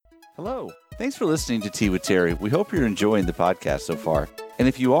Hello. Thanks for listening to Tea with Terry. We hope you're enjoying the podcast so far. And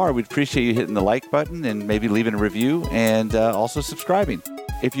if you are, we'd appreciate you hitting the like button and maybe leaving a review and also subscribing.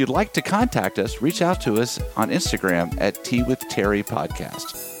 If you'd like to contact us, reach out to us on Instagram at Tea with Terry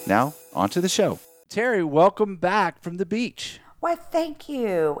Podcast. Now, on to the show. Terry, welcome back from the beach. Why, thank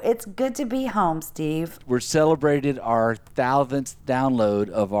you. It's good to be home, Steve. We're celebrated our 1,000th download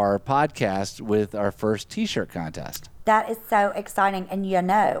of our podcast with our first T-shirt contest. That is so exciting. And you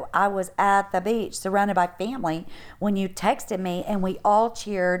know, I was at the beach surrounded by family when you texted me and we all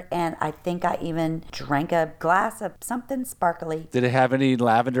cheered. And I think I even drank a glass of something sparkly. Did it have any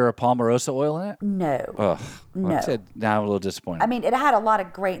lavender or palmarosa oil in it? No. Ugh. No. Now I'm a little disappointed. I mean, it had a lot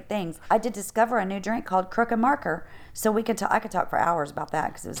of great things. I did discover a new drink called Crook and Marker. So I could talk for hours about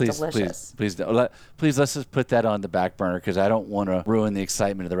that because it was delicious. Please let's just put that on the back burner because I don't want to ruin the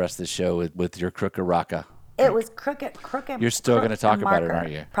excitement of the rest of the show with your Crook and Raka. It was crooked. You're still going to talk about it, aren't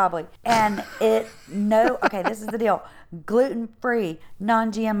you? Probably. And okay, this is the deal. Gluten-free,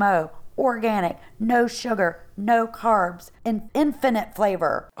 non-GMO, organic, no sugar, no carbs, and infinite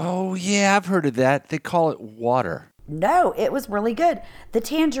flavor. Oh, yeah, I've heard of that. They call it water. No, it was really good. The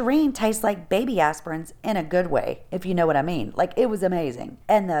tangerine tastes like baby aspirins in a good way, if you know what I mean. Like, it was amazing.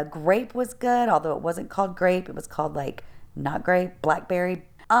 And the grape was good, although it wasn't called grape. It was called, not grape, blackberry.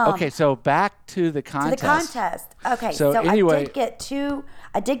 Okay, so back to the contest. Okay, so anyway,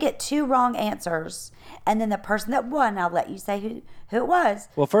 I did get two wrong answers, and then the person that won, I'll let you say who it was.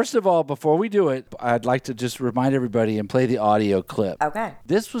 Well, first of all, before we do it, I'd like to just remind everybody and play the audio clip. Okay.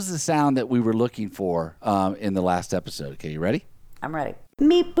 This was the sound that we were looking for in the last episode. Okay, you ready? I'm ready.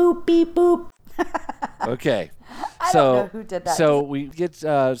 Meep boop beep boop. Okay. I don't know who did that. So we get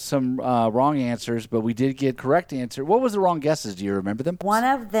some wrong answers, but we did get correct answer. What was the wrong guesses? Do you remember them? One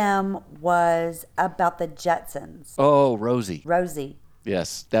of them was about the Jetsons. Oh, Rosie.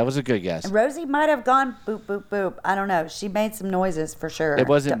 Yes, that was a good guess. And Rosie might have gone boop, boop, boop. I don't know. She made some noises for sure. It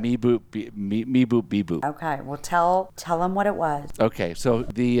wasn't me boop, me boop, bee boop. Okay, well tell them what it was. Okay, so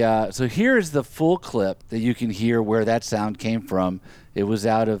so here is the full clip that you can hear where that sound came from. It was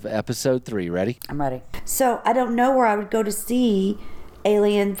out of episode 3. Ready? I'm ready. So I don't know where I would go to see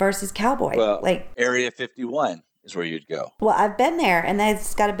Alien versus Cowboy. Well, Area 51 is where you'd go. Well, I've been there, and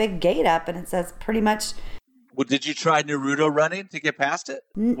it's got a big gate up, and it says pretty much. Well, did you try Naruto running to get past it?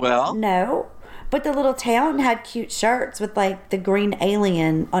 No. But the little town had cute shirts with the green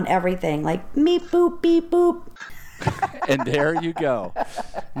alien on everything, like meep boop beep boop. And there you go.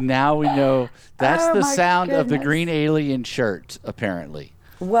 Now we know that's the sound of the green alien shirt, apparently.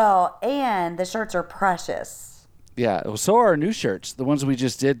 Well, and the shirts are precious. Yeah, well, so are our new shirts, the ones we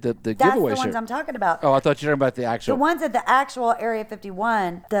just did, the giveaway shirt. That's the ones I'm talking about. Oh, I thought you were talking about the actual. The ones at the actual Area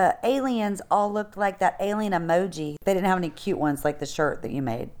 51, the aliens all looked like that alien emoji. They didn't have any cute ones like the shirt that you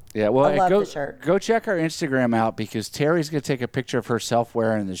made. Yeah, well, I love the shirt. Go check our Instagram out because Terry's going to take a picture of herself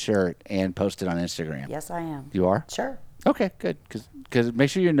wearing the shirt and post it on Instagram. Yes, I am. You are? Sure. Okay, good. Because make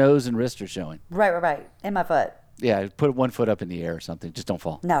sure your nose and wrist are showing. Right. And my foot. Yeah, put one foot up in the air or something. Just don't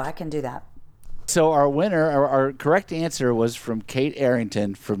fall. No, I can do that. So our winner, our correct answer was from Kate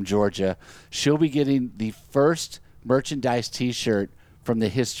Arrington from Georgia. She'll be getting the first merchandise T-shirt from the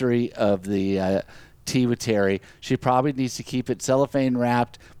history of the Tea with Terry. She probably needs to keep it cellophane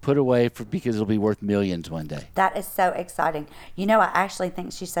wrapped, put away because it'll be worth millions one day. That is so exciting. You know, I actually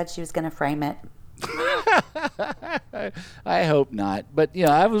think she said she was going to frame it. I hope not. But,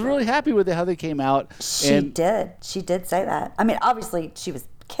 I was really happy with how they came out. She did. She did say that. I mean, obviously, she was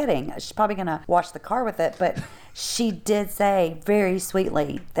kidding. She's probably going to wash the car with it, but she did say very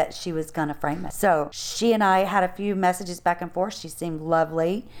sweetly that she was going to frame it. So she and I had a few messages back and forth. She seemed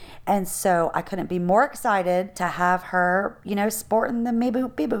lovely. And so I couldn't be more excited to have her, sporting the me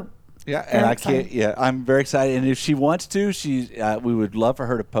boop, be boop. Yeah, and I'm very excited. And if she wants to, we would love for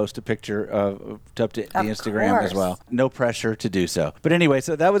her to post a picture up to the Instagram as well. No pressure to do so. But anyway,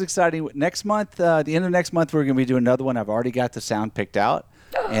 so that was exciting. Next month, the end of next month, we're going to be doing another one. I've already got the sound picked out.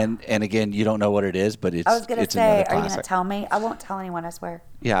 And again, you don't know what it is, but it's. I was going to say, are you going to tell me? I won't tell anyone. I swear.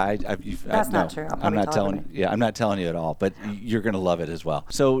 Yeah, that's not true. I'm not telling. Yeah, I'm not telling you at all. But you're going to love it as well.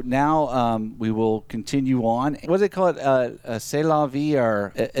 So now we will continue on. What do they call it? C'est la vie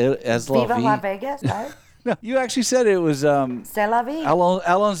or es la vie? Viva la Vegas, right? No, you actually said it was. C'est la vie.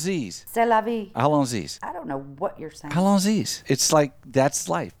 Allons-y. C'est la vie. Allons-y. I don't know what you're saying. Allons-y. It's like that's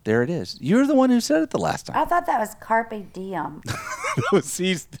life. There it is. You're the one who said it the last time. I thought that was carpe diem.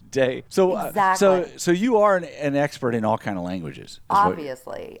 Seize the day. So exactly. So you are an expert in all kind of languages.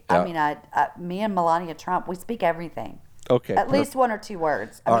 Obviously. I mean, me and Melania Trump, we speak everything. Okay. At least one or two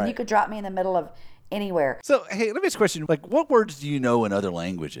words. I mean, right. you could drop me in the middle of anywhere. So, hey, let me ask you a question. Like, what words do you know in other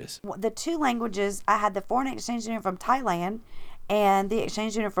languages? The two languages, I had the foreign exchange student from Thailand and the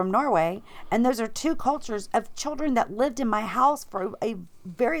exchange student from Norway. And those are two cultures of children that lived in my house for a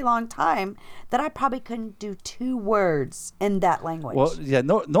very long time that I probably couldn't do 2 words in that language. Well, yeah,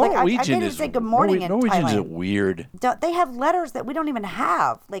 Norwegian I can't even is say good morning in Norwegian is Thailand. weird. They have letters that we don't even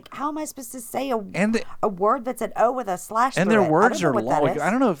have. Like, how am I supposed to say a word that's an O with a slash And through their it? words I are don't know what long. that is. I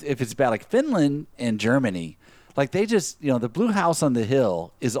don't know if it's bad. Like Finland and Germany, like they just, the blue house on the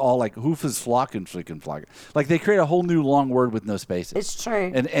hill is all like hoofes flocken flicken flocken. Like they create a whole new long word with no spaces. It's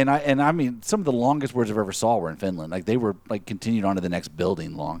true. And I mean, some of the longest words I've ever saw were in Finland. Like they were like continued on to the next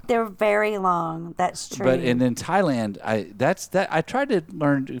building long. They're very long. That's true. But and in Thailand, I tried to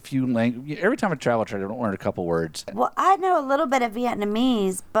learn a few languages. Every time I travel, I try to learn a couple words. Well, I know a little bit of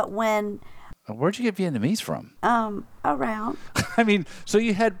Vietnamese, but when Where'd you get Vietnamese from? around. I mean, so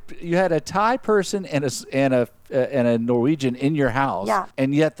you had a Thai person and a Norwegian in your house, Yeah.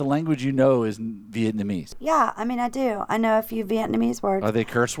 and yet the language you know is Vietnamese. Yeah, I mean, I do. I know a few Vietnamese words. Are they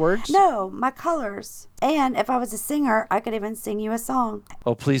curse words? No, my colors. And if I was a singer, I could even sing you a song.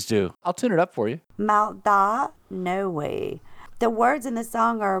 Oh, please do. I'll tune it up for you. Mal da, no way. The words in the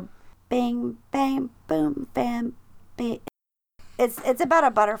song are bing, bang, boom, bam, bing. It's about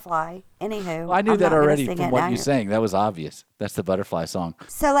a butterfly. Anywho, Well, I knew I'm that not gonna already sing from it what now. you sang. That was obvious. That's the butterfly song.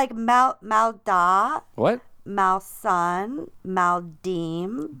 So like mal da, What? mal sun, mal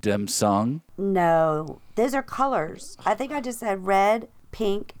deem. Dim sung. No, those are colors. I think I just said red,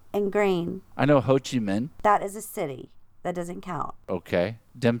 pink, and green. I know Ho Chi Minh. That is a city. That doesn't count. Okay.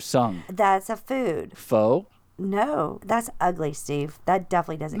 Dim sung. That's a food. Pho. No, that's ugly, Steve. That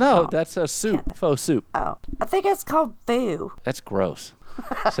definitely doesn't No, count. that's a soup. Pho soup. Oh, I think it's called foo. That's gross.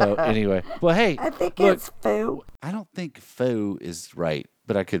 So anyway, well, hey, I think look, it's foo. I don't think faux is right,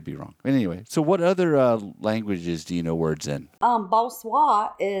 but I could be wrong. Anyway, so what other languages do you know words in?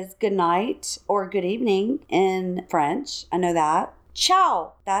 Bonsoir is good night or good evening in French. I know that.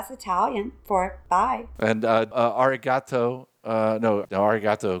 Ciao, that's Italian for bye. And arigato,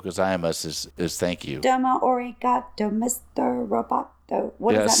 arigato gozaimasu is thank you. Domo arigato, Mr. Roboto.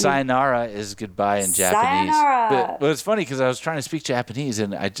 What does that mean? sayonara is goodbye in Japanese. Sayonara. But it's funny because I was trying to speak Japanese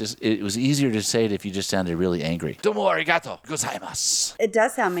and it was easier to say it if you just sounded really angry. Domo arigato gozaimasu. It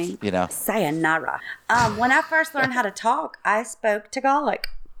does sound mean. Sayonara. When I first learned how to talk, I spoke Tagalog.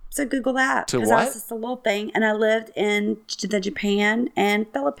 So Google that. To Because what? that was just a little thing. And I lived in the Japan and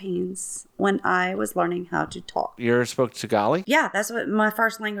Philippines when I was learning how to talk. You ever spoke Tagalog? Yeah, that's what my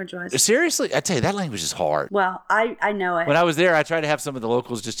first language was. Seriously? I tell you, that language is hard. Well, I know it. When I was there, I tried to have some of the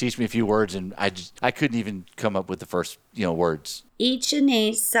locals just teach me a few words, and I couldn't even come up with the first words. Ichi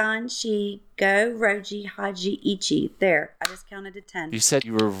ni san shi go roji haji ichi. There, I just counted to 10. You said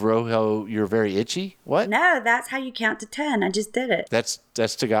you were very itchy? What? No, that's how you count to 10. I just did it. That's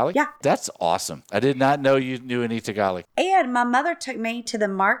Tagalog? Yeah. That's awesome. I did not know you knew any Tagalog. And my mother took me to the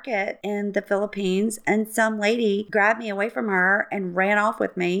market in the Philippines, and some lady grabbed me away from her and ran off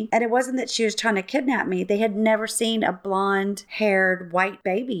with me. And it wasn't that she was trying to kidnap me. They had never seen a blonde-haired white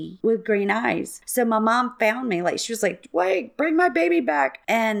baby with green eyes. So my mom found me. Like, she was like, wait, bring my baby back.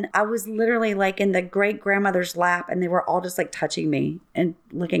 And I was literally like in the great-grandmother's lap, and they were all just like touching me and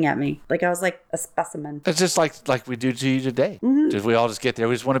looking at me. Like I was like a specimen. It's just like we do to you today. If we all just get there,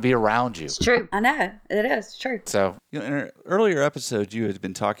 we just want to be around you. It's true. I know. It is. It's true. So, in an earlier episode, you had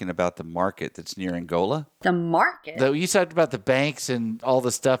been talking about the market that's near Angola. The market? You talked about the banks and all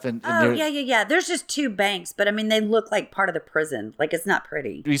the stuff. And Oh, yeah. There's just 2 banks, but I mean, they look like part of the prison. Like, it's not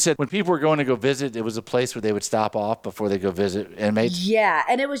pretty. You said when people were going to go visit, it was a place where they would stop off before they go visit inmates. Yeah,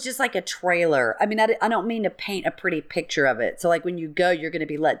 and it was just like a trailer. I mean, I don't mean to paint a pretty picture of it. So, like, when you go, you're going to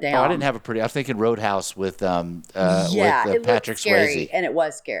be let down. Oh, I didn't have a pretty. I was thinking Roadhouse with it Patrick looked scary, Swayze. and it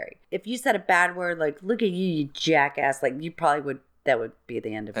was scary. If you said a bad word, like, look at you, you jackass, like, you probably would, that would be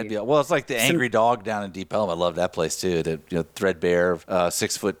the end of you. Well, it's like the Angry Dog down in Deep Elm. I love that place too. The threadbare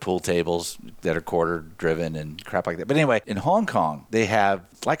 6-foot pool tables that are quarter driven and crap like that. But anyway, in Hong Kong, they have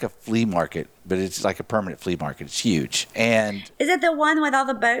like a flea market, but it's like a permanent flea market. It's huge. And Is it the one with all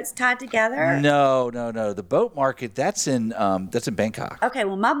the boats tied together? no. The boat market, that's in Bangkok. Okay,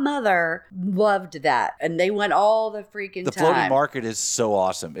 well, my mother loved that, and they went all the freaking The time. floating market is so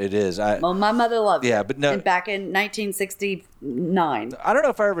awesome. It is. Well, my mother loved it. Yeah, but no- And back in 1969. I don't know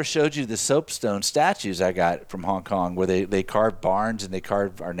if I ever showed you the soapstone statues I got from Hong Kong where they carved barns and they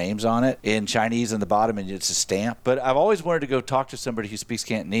carved our names on it in Chinese on the bottom and it's a stamp. But I've always wanted to go talk to somebody who speaks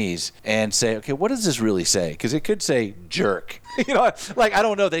Cantonese and say, okay, what does this really say? Because it could say jerk. Like, I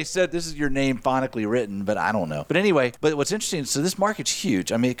don't know. They said this is your name phonetically written, but I don't know. But anyway, but what's interesting, so this market's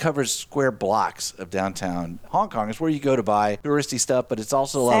huge. I mean, it covers square blocks of downtown Hong Kong. It's where you go to buy touristy stuff, but it's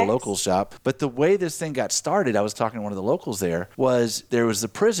also a lot of local shop. But the way this thing got started, I was talking to one of the locals there was the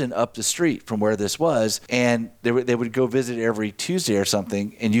prison up the street from where this was, and they would go visit every Tuesday or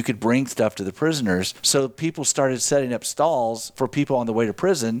something, and you could bring stuff to the prisoners. So people started setting up stalls for people on the way to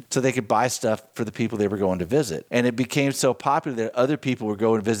prison so they could buy stuff for the people they were going to visit. And it became so popular that other people were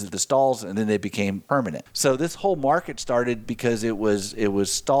going to visit the stalls, and then they became permanent. So this whole market started because it was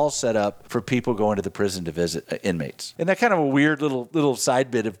stalls set up for people going to the prison to visit inmates. And that kind of a weird little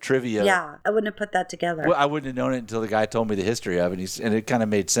side bit of trivia. Yeah, I wouldn't have put that together. Well, I wouldn't have known it until the guy told me the history of it, and it kind of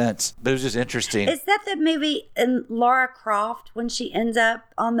made sense. But it was just interesting. Is that the movie in Lara Croft when she ends up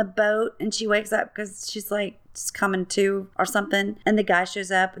on the boat and she wakes up because she's like just coming to or something, and the guy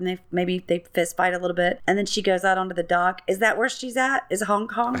shows up and they fist fight a little bit, and then she goes out onto the dock? Is that where she's at? Is it Hong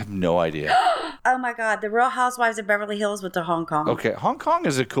Kong? I have no idea. Oh my God, the Real Housewives of Beverly Hills went to Hong Kong. Okay, Hong Kong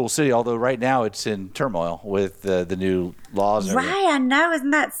is a cool city, although right now it's in turmoil with the new laws. And right, I know.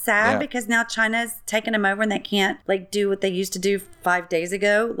 Isn't that sad? Yeah. Because now China's taking them over and they can't like do what they used to do 5 days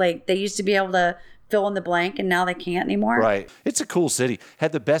ago. Like they used to be able to fill in the blank, and now they can't anymore. Right. It's a cool city.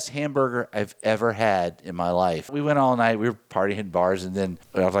 Had the best hamburger I've ever had in my life. We went all night. We were partying in bars, and then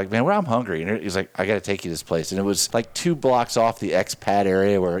I was like, man, I'm hungry. And he's like, I got to take you to this place. And it was like 2 blocks off the expat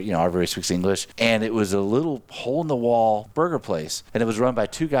area where, everybody speaks English. And it was a little hole-in-the-wall burger place. And it was run by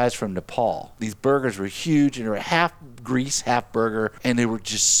 2 guys from Nepal. These burgers were huge, and they were half grease, half burger. And they were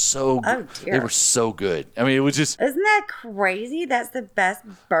just so good. Oh, dear. They were so good. I mean, it was just... Isn't that crazy? That's the best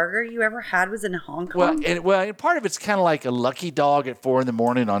burger you ever had was in Hong Kong? And part of it's kind of like a Lucky Dog at 4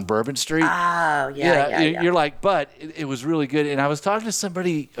 a.m. on Bourbon Street. Oh, yeah. You're like, but it was really good. And I was talking to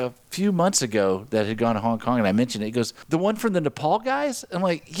somebody a few months ago that had gone to Hong Kong, and I mentioned it. He goes, the one from the Nepal guys? I'm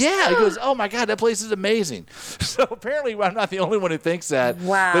like, yeah. He goes, oh my God, that place is amazing. So apparently I'm not the only one who thinks that.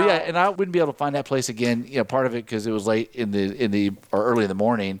 Wow. But yeah, and I wouldn't be able to find that place again. Part of it because it was late or early in the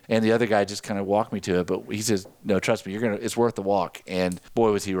morning, and the other guy just kind of walked me to it. But he says, no, trust me, it's worth the walk. And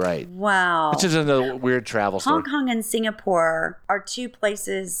boy, was he right. Wow. It's just another weird travel story. Hong Kong and Singapore are 2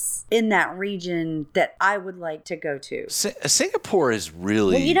 places in that region that I would like to go to. Singapore is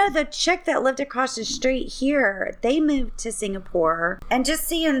really... Well, the chick that lived across the street here, they moved to Singapore, and just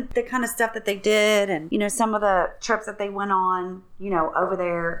seeing the kind of stuff that they did and, some of the trips that they went on, over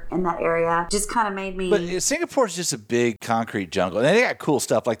there in that area just kind of made me... But Singapore is just a big concrete jungle. And they got cool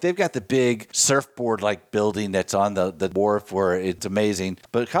stuff. Like they've got the big surfboard-like building that's on the wharf where it's amazing.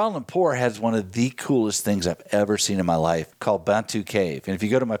 But Kuala Lumpur has one of the coolest things I've ever seen in my life called Batu Cave. And if you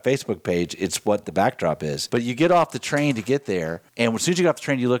go to my Facebook page, it's what the backdrop is. But you get off the train to get there, and as soon as you get off the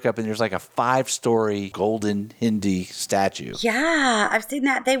train, you look up, and there's like a 5-story golden Hindi statue. Yeah, I've seen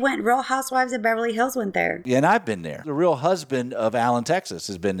that. Real Housewives of Beverly Hills went there. Yeah, and I've been there. The real husband of Alan, Texas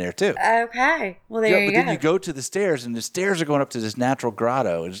has been there too. Okay. Well, there you go. But then you go to the stairs, and the stairs are going up to this natural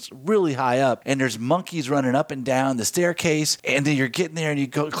grotto. It's really high up, and there's monkeys running up and down the staircase, and then you're getting there, and you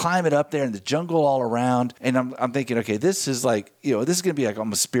go climb it up there, and the jungle all around. And I'm thinking, okay, this is like, this is going to be like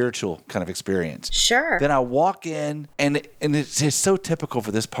almost spiritual kind of experience. Sure. Then I walk in, and it's so typical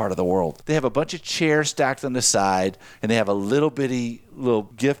for this part of the world. They have a bunch of chairs stacked on the side, and they have a little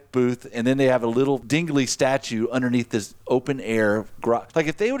gift booth, and then they have a little dingly statue underneath this open air grotto. Like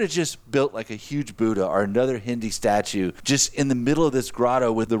if they would have just built like a huge Buddha or another Hindi statue just in the middle of this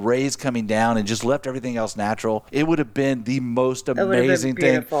grotto with the rays coming down and just left everything else natural, it would have been the most amazing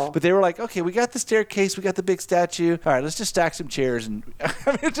thing. But they were like, okay, we got the staircase, we got the big statue. All right, let's just stack some chairs. And I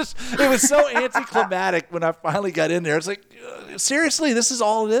mean, it was so anticlimactic when I finally got in there. It's like, seriously, this is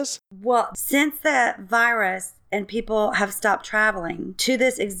all it is? Well, since the virus and people have stopped traveling to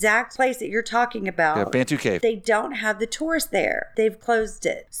this exact place that you're talking about. Yeah, Batu Cave. They don't have the tourists there. They've closed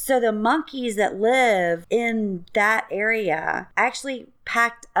it. So the monkeys that live in that area actually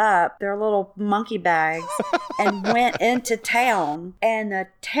packed up their little monkey bags and went into town. And the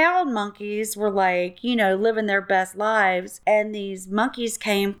town monkeys were like, living their best lives. And these monkeys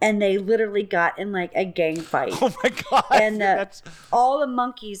came and they literally got in like a gang fight. Oh my God. And all the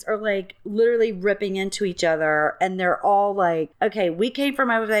monkeys are like literally ripping into each other. And they're all like, okay, we came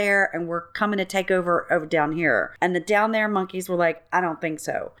from over there and we're coming to take over down here. And the down there monkeys were like, I don't think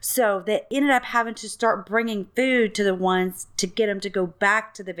so. So they ended up having to start bringing food to the ones to get them to go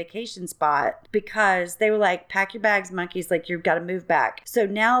back to the vacation spot because they were like, pack your bags, monkeys, like you've got to move back. So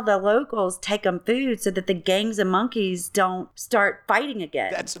now the locals take them food so that the gangs of monkeys don't start fighting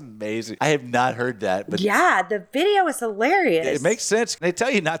again. That's amazing. I have not heard that. But yeah, the video is hilarious. it makes sense. They tell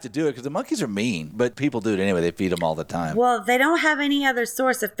you not to do it because the monkeys are mean, but people do it anyway. They feed them all the time. Well, they don't have any other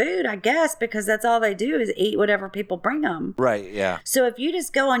source of food, I guess, because that's all they do is eat whatever people bring them. Right, yeah. So if you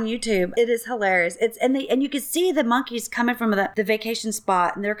just go on YouTube, it is hilarious. And you can see the monkeys coming from the vacation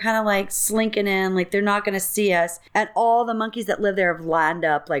spot, and they're kind of like slinking in, like they're not going to see us. And all the monkeys that live there have lined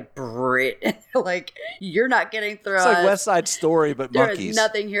up like Brit, like you're not getting through. It's like West Side Story, but there monkeys. There is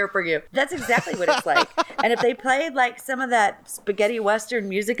nothing here for you. That's exactly what it's like. And if they played like some of that spaghetti western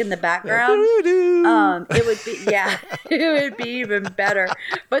music in the background, it would be it would be even better.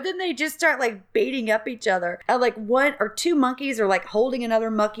 But then they just start like beating up each other, and like one or two monkeys are like holding another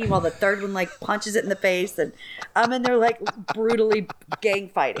monkey while the third one like punches it in the face, and they're like brutally gang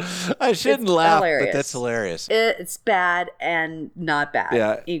fighting. I shouldn't laugh, but that's hilarious. It's bad and not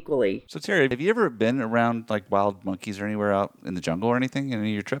bad, equally. So Terry, have you ever been around like wild monkeys or anywhere out in the jungle or anything in any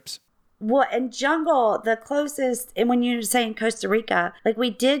of your trips? Well, in jungle, the closest, and when you're saying Costa Rica, like we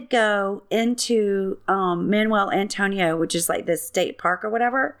did go into Manuel Antonio, which is like this state park or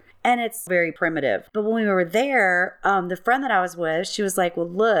whatever. And it's very primitive. But when we were there, the friend that I was with, she was like, well,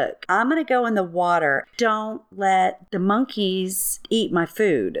 look, I'm going to go in the water. Don't let the monkeys eat my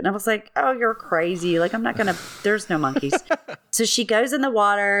food. And I was like, oh, you're crazy. Like, I'm not going to, there's no monkeys. So she goes in the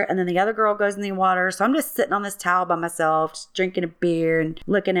water, and then the other girl goes in the water. So I'm just sitting on this towel by myself, just drinking a beer and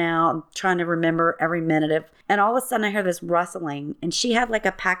looking out and trying to remember every minute of. And all of a sudden I hear this rustling, and she had like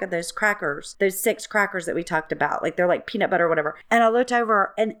a pack of those crackers, those 6 crackers that we talked about. Like they're like peanut butter or whatever. And I looked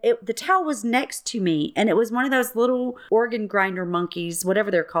over, and the towel was next to me, and it was one of those little organ grinder monkeys,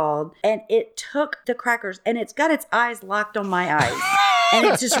 whatever they're called. And it took the crackers, and it's got its eyes locked on my eyes. And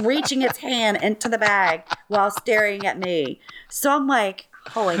it's just reaching its hand into the bag while staring at me. So I'm like,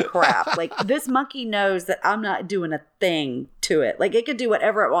 holy crap. Like, this monkey knows that I'm not doing a thing to it. Like, it could do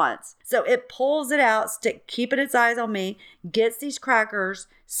whatever it wants. So it pulls it out, keeping its eyes on me, gets these crackers,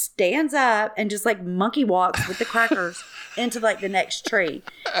 stands up, and just like monkey walks with the crackers into like the next tree.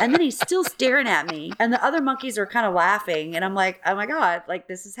 And then he's still staring at me. And the other monkeys are kind of laughing. And I'm like, oh my God, like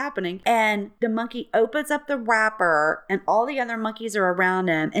this is happening. And the monkey opens up the wrapper, and all the other monkeys are around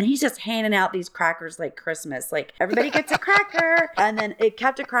him. And he's just handing out these crackers like Christmas. Like, everybody gets a cracker. And then it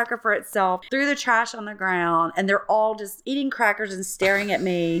kept a cracker for itself, threw the trash on the ground. And they're all just eating crackers and staring at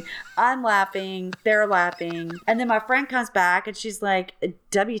me. I'm laughing. They're laughing. And then my friend comes back, and she's like,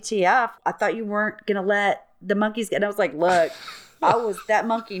 WTF, I thought you weren't going to let the monkeys get. And I was like, look, that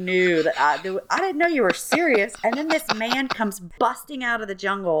monkey knew that I didn't know you were serious. And then this man comes busting out of the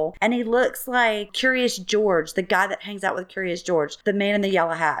jungle, and he looks like Curious George, the guy that hangs out with Curious George, the man in the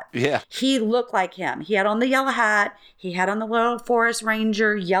yellow hat. Yeah. He looked like him. He had on the yellow hat. He had on the little Forest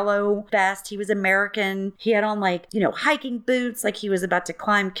Ranger yellow vest. He was American. He had on like, hiking boots, like he was about to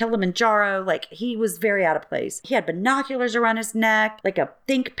climb Kilimanjaro. Like, he was very out of place. He had binoculars around his neck, like a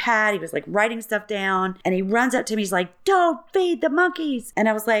think pad. He was like writing stuff down, and he runs up to me. He's like, don't feed the monkeys. And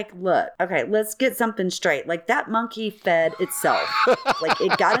I was like, look, okay, let's get something straight. Like, that monkey fed itself. Like,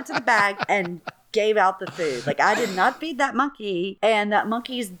 it got into the bag and gave out the food. Like, I did not feed that monkey, and that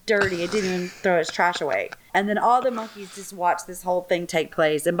monkey's dirty. It didn't even throw its trash away. And then all the monkeys just watch this whole thing take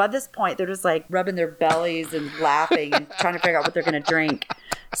place. And by this point, they're just like rubbing their bellies and laughing and trying to figure out what they're going to drink.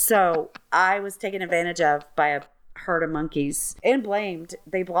 So I was taken advantage of by a herd of monkeys and blamed.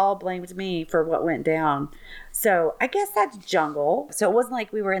 They all blamed me for what went down. So I guess that's jungle. So it wasn't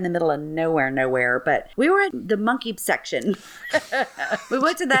like we were in the middle of nowhere, but we were in the monkey section. We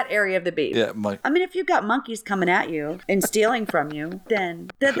went to that area of the beach. Yeah, I mean, if you've got monkeys coming at you and stealing from you, then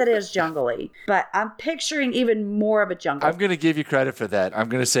that is jungle-y. But I'm picturing even more of a jungle. I'm going to give you credit for that. I'm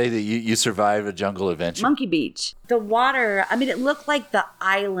going to say that you survived a jungle adventure. Monkey Beach. The water, I mean, it looked like the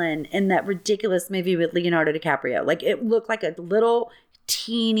island in that ridiculous movie with Leonardo DiCaprio. Like, it looked like a little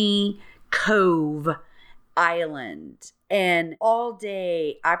teeny cove island. And all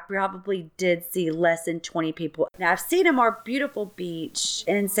day, I probably did see less than 20 people. Now, I've seen a more beautiful beach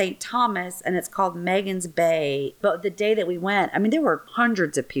in St. Thomas, and it's called Megan's Bay. But the day that we went, I mean, there were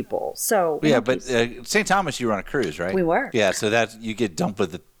hundreds of people. So yeah, but St. Thomas, you were on a cruise, right? We were. Yeah, so that you get dumped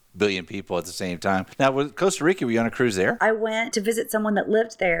with a billion people at the same time. Now, with Costa Rica, were you on a cruise there? I went to visit someone that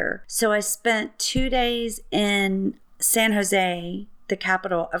lived there. So I spent 2 days in San Jose, the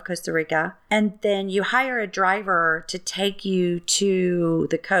capital of Costa Rica, and then you hire a driver to take you to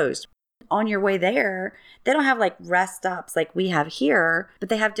the coast. On your way there, they don't have like rest stops like we have here, but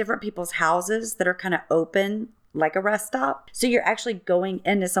they have different people's houses that are kind of open like a rest stop. So you're actually going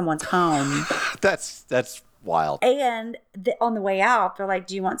into someone's home. That's wild. And on the way out, they're like,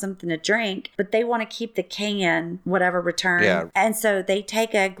 do you want something to drink? But they want to keep the can, whatever return. Yeah. And so they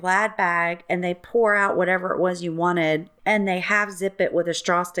take a Glad bag and they pour out whatever it was you wanted. And they half zip it with a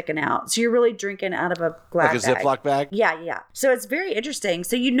straw sticking out. So you're really drinking out of a Glad Like a bag. Ziploc bag? Yeah. So it's very interesting.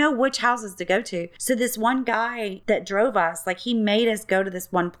 So you know which houses to go to. So this one guy that drove us, like he made us go to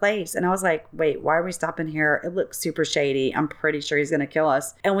this one place. And I was like, wait, why are we stopping here? It looks super shady. I'm pretty sure he's going to kill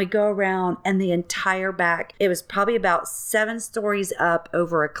us. And we go around and the entire back, it was probably about 7 stories up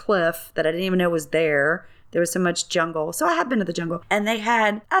over a cliff that I didn't even know was there. There was so much jungle. So I have been to the jungle. And they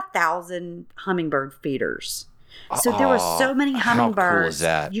had 1,000 hummingbird feeders. So there were so many hummingbirds. How cool is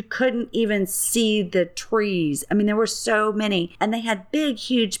that? You couldn't even see the trees. I mean, there were so many. And they had big,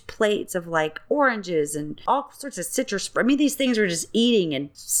 huge plates of like oranges and all sorts of citrus. I mean, these things were just eating and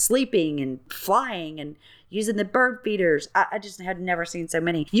sleeping and flying and using the bird feeders. I just had never seen so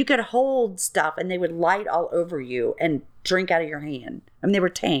many. You could hold stuff and they would light all over you and drink out of your hand. I mean, they were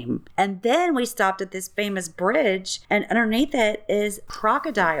tame. And then we stopped at this famous bridge, and underneath it is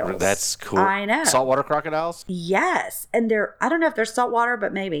crocodiles. That's cool. I know. Saltwater crocodiles? Yes. And I don't know if they're saltwater,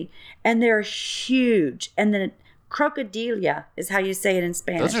 but maybe. And they're huge. And then crocodilia is how you say it in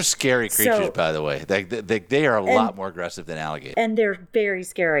Spanish. Those are scary creatures, by the way. They are a lot more aggressive than alligators. And they're very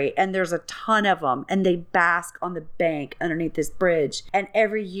scary. And there's a ton of them. And they bask on the bank underneath this bridge. And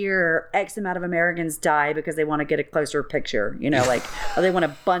every year, X amount of Americans die because they want to get a closer picture. You know, like or they want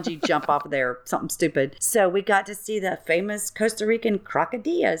to bungee jump off of there, something stupid. So we got to see the famous Costa Rican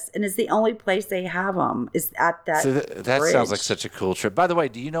crocodillas. And it's the only place they have them is at that That bridge. sounds like such a cool trip. By the way,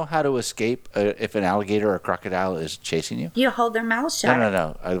 do you know how to escape if an alligator or a crocodile is chasing you? You hold their mouth shut.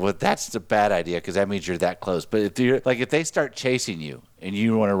 No. Well, that's a bad idea because that means you're that close. But if they start chasing you and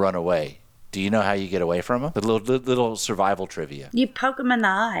you want to run away, do you know how you get away from them? The little survival trivia. You poke them in the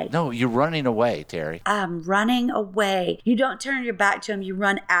eye. No, you're running away, Terry. I'm running away. You don't turn your back to them. You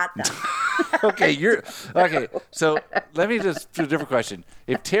run at them. Okay. So let me just do a different question.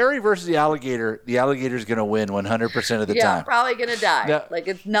 If Terry versus the alligator's going to win 100% of the time. Probably gonna die. Now- like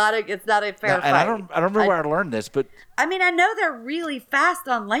it's not a fair fight. And I don't remember where I learned this, but I mean, I know they're really fast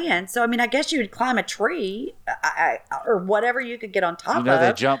on land, so I mean, I guess you would climb a tree or whatever you could get on top of.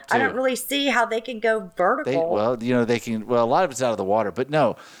 they jump I too. don't really see how they can go vertical. they can. Well, a lot of it's out of the water, but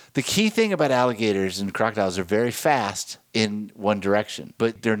no. The key thing about alligators and crocodiles are very fast in one direction,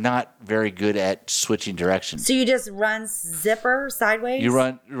 but they're not very good at switching directions. So you just run zipper sideways. You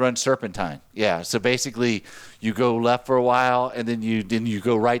run serpentine. Yeah. So basically, you go left for a while, and then you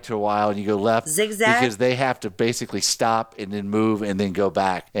go right for a while, and you go left. Zigzag? Because they have to basically stop and then move and then go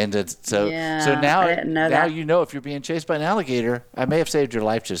back. And so I now didn't know that. you know if you're being chased by an alligator. I may have saved your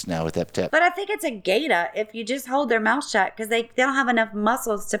life just now with that tip. But I think it's a gator if you just hold their mouth shut because they don't have enough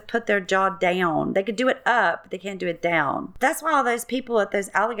muscles to put their jaw down. They could do it up, but they can't do it down. That's why all those people at those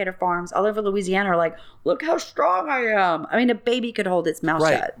alligator farms all over Louisiana are like, look how strong I am. I mean, a baby could hold its mouth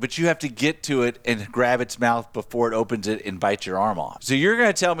Right, shut. but you have to get to it and grab its mouth before it opens it and bites your arm off. So you're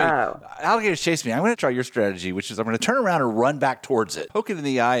going to tell me, alligators chase me. I'm going to try your strategy, which is I'm going to turn around and run back towards it, poke it in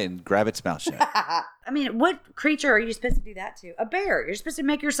the eye, and grab its mouth shut. I mean, what creature are you supposed to do that to? A bear. You're supposed to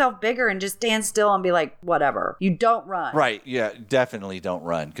make yourself bigger and just stand still and be like, whatever. You don't run. Right, yeah, definitely don't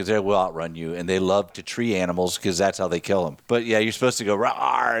run because they will outrun you, and they love to tree animals because that's how they kill them. But yeah, you're supposed to go,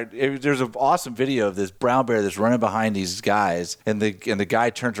 rawr. There's an awesome video of this brown bear that's running behind these guys, and the guy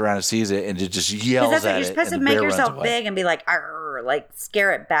turns around and sees it and it just yells Because that's at what it. you're supposed to and the make bear runs yourself away. big and be like, arr, like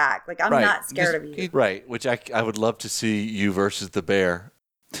scare it back. Like, I'm not scared of you. Right, which I would love to see you versus the bear.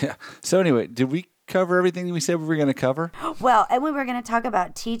 Yeah. So anyway, did we cover everything we said we were going to cover? Well, and we were going to talk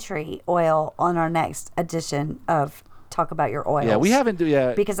about tea tree oil on our next edition of Talk About Your Oils. Yeah, we haven't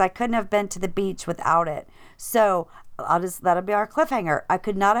yet. Because I couldn't have been to the beach without it. So that'll be our cliffhanger. I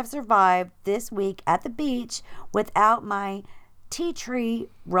could not have survived this week at the beach without my tea tree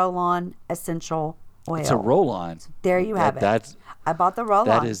roll-on essential oil. It's a roll-on. There you have it. I bought the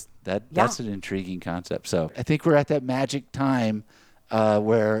roll-on. That's an intriguing concept. So I think we're at that magic time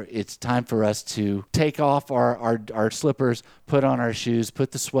where it's time for us to take off our slippers, put on our shoes,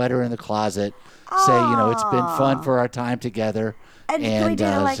 put the sweater in the closet, say, it's been fun for our time together, and we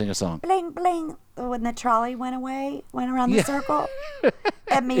did sing a song. Bling, bling, when the trolley went around the circle.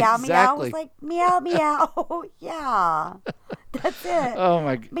 And meow, meow was like, meow, meow. Yeah. That's it. Oh,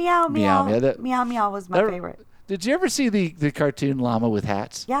 my God. Meow, meow. Meow, meow, meow was my favorite. Did you ever see the cartoon llama with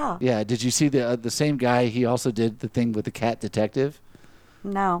hats? Yeah. Yeah. Did you see the same guy? He also did the thing with the cat detective.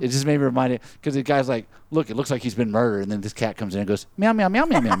 No. It just made me remind it because the guy's like, look, it looks like he's been murdered. And then this cat comes in and goes, meow, meow, meow,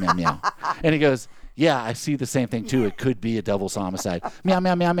 meow, meow, meow, meow. And he goes, Yeah, I see the same thing too. It could be a double homicide. Meow,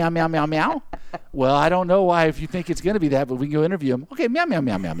 meow, meow, meow, meow, meow, meow. Well, I don't know why if you think it's going to be that, but we can go interview him. Okay, meow, meow,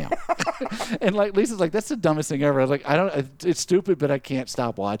 meow, meow, meow. And like Lisa's like, that's the dumbest thing ever. I was like, it's stupid, but I can't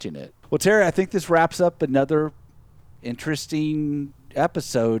stop watching it. Well, Terry, I think this wraps up another interesting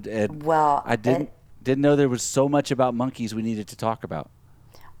episode. And Well, I didn't know there was so much about monkeys we needed to talk about.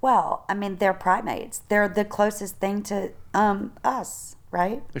 Well, I mean, they're primates. They're the closest thing to us,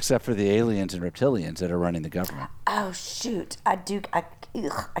 right? Except for the aliens and reptilians that are running the government. Oh, shoot. I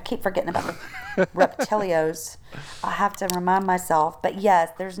keep forgetting about the reptilios. I have to remind myself. But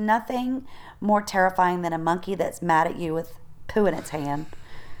yes, there's nothing more terrifying than a monkey that's mad at you with poo in its hand.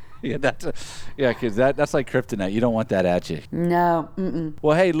 Yeah, because that's like kryptonite. You don't want that at you. No. Mm-mm.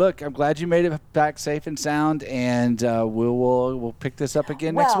 Well, hey, look, I'm glad you made it back safe and sound, and we'll pick this up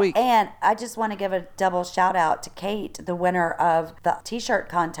again next week. And I just want to give a double shout out to Kate, the winner of the T-shirt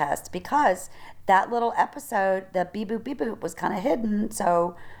contest, because that little episode, the beep boop beep boop, was kind of hidden.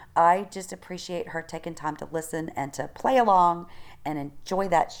 So I just appreciate her taking time to listen and to play along and enjoy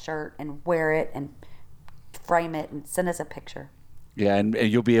that shirt and wear it and frame it and send us a picture. Yeah, and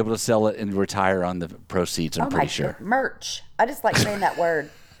you'll be able to sell it and retire on the proceeds, I'm pretty sure. Merch. I just like saying that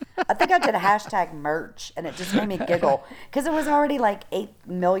word. I think I did a hashtag merch, and it just made me giggle because it was already like 8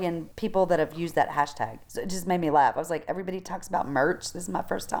 million people that have used that hashtag. So it just made me laugh. I was like, everybody talks about merch. This is my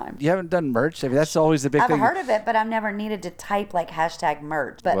first time. You haven't done merch? I mean, that's always the big thing. I've heard of it, but I've never needed to type like hashtag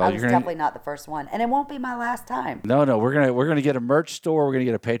merch. But I was definitely not the first one, and it won't be my last time. No, we're gonna get a merch store. We're gonna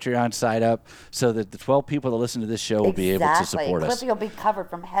get a Patreon site up so that the 12 people that listen to this show will be able to support us. Cliffy will be covered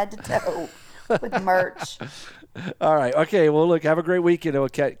from head to toe with merch. All right. Okay. Well, look, have a great week, and we'll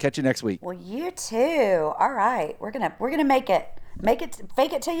catch you next week. Well, you too. All right. We're gonna make it. Fake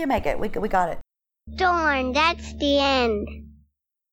it till you make it. We got it. Darn, that's the end.